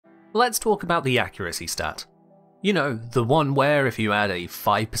Let's talk about the accuracy stat. You know, the one where if you add a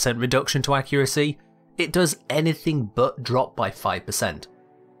 5% reduction to accuracy, it does anything but drop by 5%.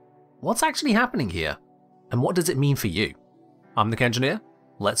 What's actually happening here? And what does it mean for you? I'm the Engineer.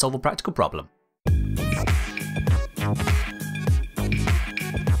 Let's solve a practical problem.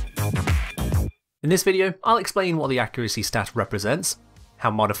 In this video, I'll explain what the accuracy stat represents,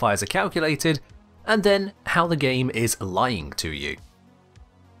 how modifiers are calculated, and then how the game is lying to you.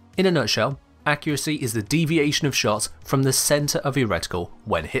 In a nutshell, accuracy is the deviation of shots from the centre of your reticle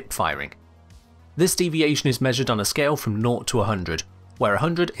when hip firing. This deviation is measured on a scale from 0 to 100, where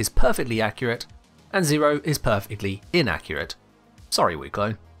 100 is perfectly accurate and 0 is perfectly inaccurate. Sorry,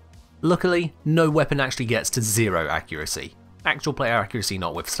 Wuklo. Luckily, no weapon actually gets to 0 accuracy, actual player accuracy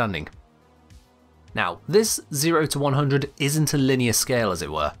notwithstanding. Now, this 0 to 100 isn't a linear scale, as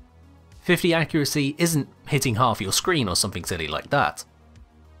it were. 50 accuracy isn't hitting half your screen or something silly like that.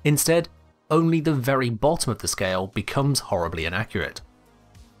 Instead, only the very bottom of the scale becomes horribly inaccurate.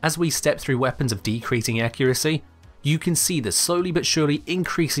 As we step through weapons of decreasing accuracy, you can see the slowly but surely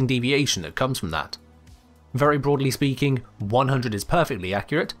increasing deviation that comes from that. Very broadly speaking, 100 is perfectly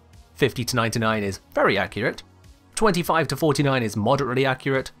accurate, 50 to 99 is very accurate, 25 to 49 is moderately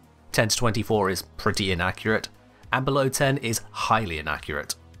accurate, 10 to 24 is pretty inaccurate, and below 10 is highly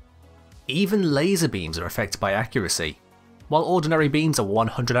inaccurate. Even laser beams are affected by accuracy. While ordinary beams are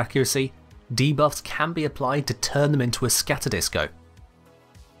 100 accuracy, debuffs can be applied to turn them into a scatter disco.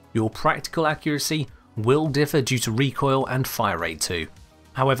 Your practical accuracy will differ due to recoil and fire rate too.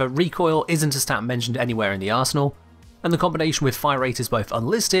 However, recoil isn't a stat mentioned anywhere in the arsenal, and the combination with fire rate is both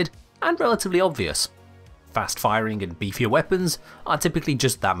unlisted and relatively obvious. Fast firing and beefier weapons are typically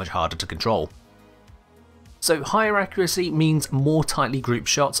just that much harder to control. So higher accuracy means more tightly grouped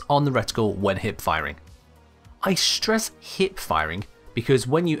shots on the reticle when hip firing. I stress hip firing because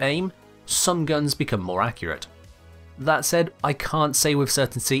when you aim, some guns become more accurate. That said, I can't say with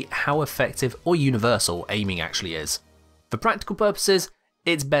certainty how effective or universal aiming actually is. For practical purposes,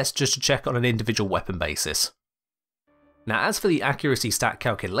 it's best just to check on an individual weapon basis. Now, as for the accuracy stat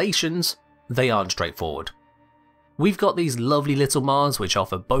calculations, they aren't straightforward. We've got these lovely little Mars which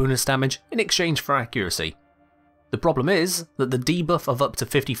offer bonus damage in exchange for accuracy. The problem is that the debuff of up to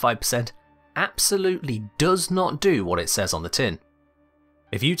 55% absolutely does not do what it says on the tin.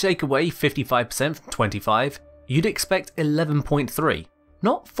 If you take away 55% from 25, you'd expect 11.3,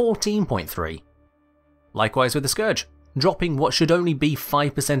 not 14.3. Likewise with the Scourge, dropping what should only be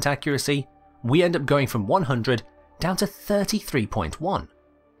 5% accuracy, we end up going from 100 down to 33.1.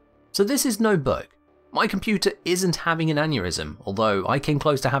 So this is no bug. My computer isn't having an aneurysm, although I came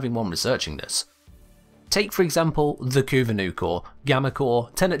close to having one researching this. Take for example the Kuvanu Core, Gamma Core,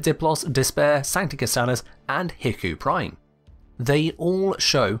 Tenet Diplos, Despair, Sancticastanas, and Hiku Prime. They all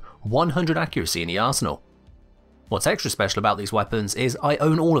show 100 accuracy in the arsenal. What's extra special about these weapons is I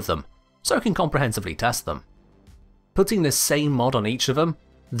own all of them, so I can comprehensively test them. Putting the same mod on each of them,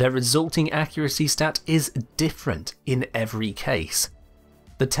 their resulting accuracy stat is different in every case.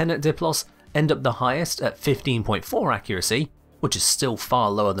 The Tenet Diplos end up the highest at 15.4 accuracy, which is still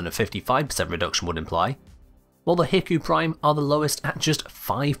far lower than a 55% reduction would imply, while the Hiku Prime are the lowest at just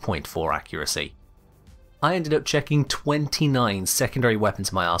 5.4 accuracy. I ended up checking 29 secondary weapons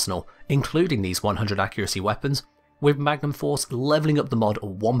in my arsenal, including these 100 accuracy weapons, with Magnum Force leveling up the mod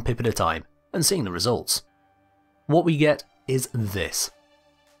 1 pip at a time, and seeing the results. What we get is this.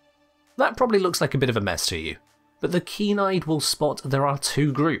 That probably looks like a bit of a mess to you, but the keen-eyed will spot there are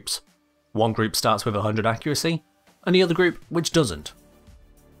two groups. One group starts with 100 accuracy, and the other group which doesn't.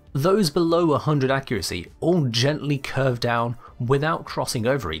 Those below 100 accuracy all gently curve down without crossing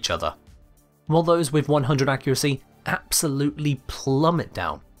over each other, while those with 100 accuracy absolutely plummet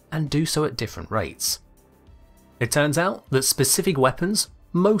down and do so at different rates. It turns out that specific weapons,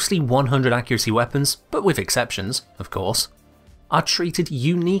 mostly 100 accuracy weapons, but with exceptions, of course, are treated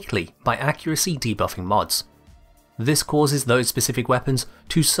uniquely by accuracy debuffing mods. This causes those specific weapons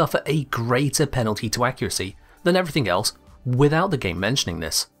to suffer a greater penalty to accuracy than everything else without the game mentioning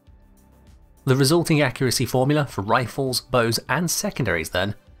this. The resulting accuracy formula for rifles, bows and secondaries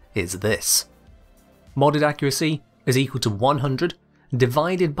then is this. Modded accuracy is equal to 100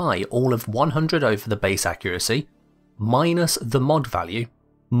 divided by all of 100 over the base accuracy minus the mod value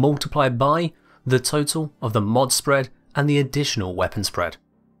multiplied by the total of the mod spread and the additional weapon spread.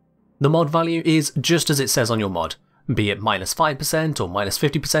 The mod value is just as it says on your mod, be it minus 5% or minus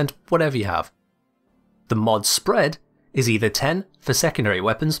 50%, whatever you have. The mod spread is either 10 for secondary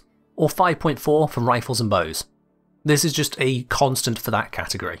weapons or 5.4 for rifles and bows. This is just a constant for that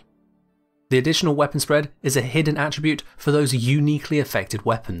category. The additional weapon spread is a hidden attribute for those uniquely affected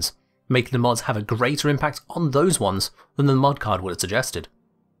weapons, making the mods have a greater impact on those ones than the mod card would have suggested.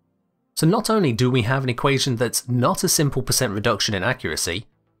 So not only do we have an equation that's not a simple percent reduction in accuracy,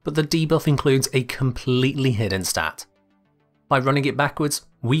 but the debuff includes a completely hidden stat. By running it backwards,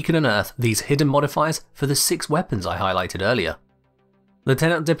 we can unearth these hidden modifiers for the 6 weapons I highlighted earlier. The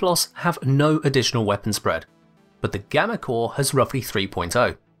Tenant Diplos have no additional weapon spread, but the Gamma Core has roughly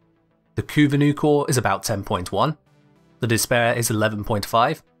 3.0. The Kuvanu Core is about 10.1, the Despair is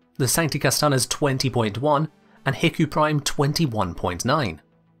 11.5, the Sancti Castana's 20.1, and Hiku Prime 21.9.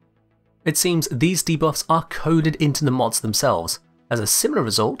 It seems these debuffs are coded into the mods themselves, as a similar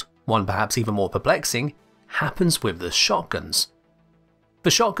result, one perhaps even more perplexing, happens with the shotguns. For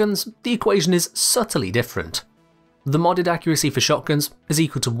shotguns, the equation is subtly different. The modded accuracy for shotguns is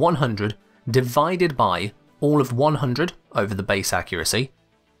equal to 100 divided by all of 100 over the base accuracy,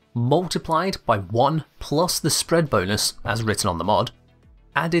 multiplied by 1 plus the spread bonus as written on the mod,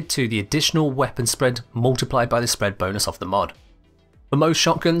 added to the additional weapon spread multiplied by the spread bonus of the mod. For most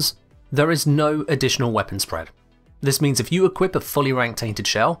shotguns, there is no additional weapon spread. This means if you equip a fully ranked Tainted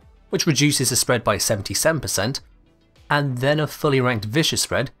Shell, which reduces the spread by 77%, and then a fully ranked Vicious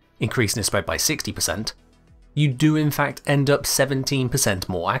spread, increasing the spread by 60%, you do in fact end up 17%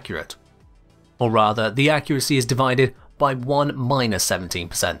 more accurate. Or rather, the accuracy is divided by 1 minus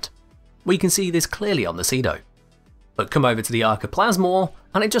 17%. We can see this clearly on the Cedo. But come over to the Arca Plasmor,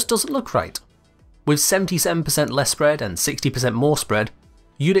 and it just doesn't look right. With 77% less spread and 60% more spread,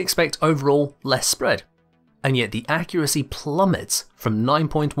 you'd expect overall less spread, and yet the accuracy plummets from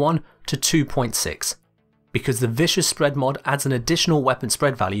 9.1 to 2.6, because the Vicious spread mod adds an additional weapon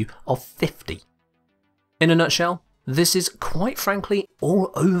spread value of 50. In a nutshell, this is quite frankly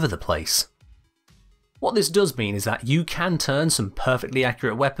all over the place. What this does mean is that you can turn some perfectly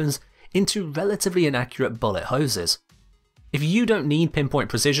accurate weapons into relatively inaccurate bullet hoses. If you don't need pinpoint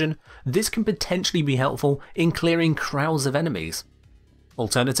precision, this can potentially be helpful in clearing crowds of enemies.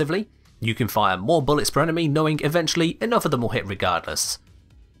 Alternatively, you can fire more bullets per enemy knowing eventually enough of them will hit regardless.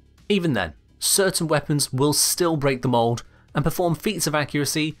 Even then, certain weapons will still break the mold and perform feats of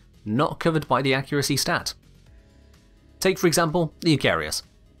accuracy not covered by the accuracy stat. Take for example the Eucharius.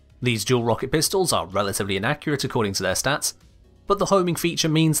 These dual rocket pistols are relatively inaccurate according to their stats, but the homing feature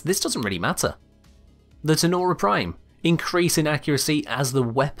means this doesn't really matter. The Tenora Prime increase in accuracy as the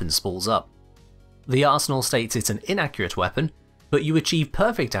weapon spools up. The Arsenal states it's an inaccurate weapon, but you achieve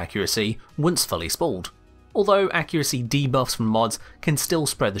perfect accuracy once fully spooled, although accuracy debuffs from mods can still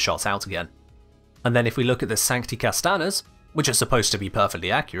spread the shots out again. And then if we look at the Sancti Castanas, which are supposed to be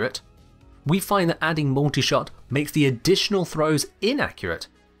perfectly accurate, we find that adding multi-shot makes the additional throws inaccurate,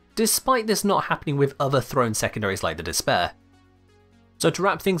 despite this not happening with other thrown secondaries like the Despair. So to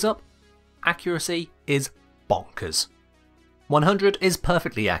wrap things up, accuracy is bonkers. 100 is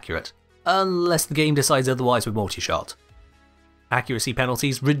perfectly accurate, unless the game decides otherwise with multi-shot. Accuracy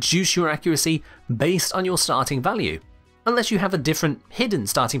penalties reduce your accuracy based on your starting value, unless you have a different hidden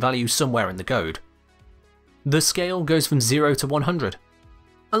starting value somewhere in the code. The scale goes from 0 to 100,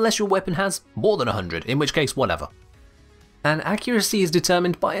 unless your weapon has more than 100, in which case whatever. And accuracy is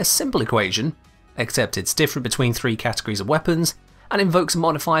determined by a simple equation, except it's different between 3 categories of weapons, and invokes a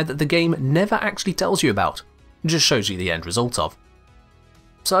modifier that the game never actually tells you about, just shows you the end result of.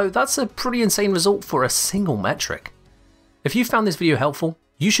 So that's a pretty insane result for a single metric. If you found this video helpful,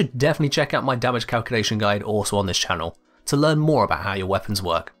 you should definitely check out my damage calculation guide also on this channel to learn more about how your weapons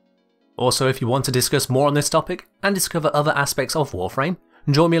work. Also, if you want to discuss more on this topic and discover other aspects of Warframe,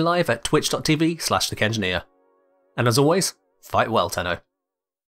 join me live at twitch.tv/thekengineer. And as always, fight well, Tenno.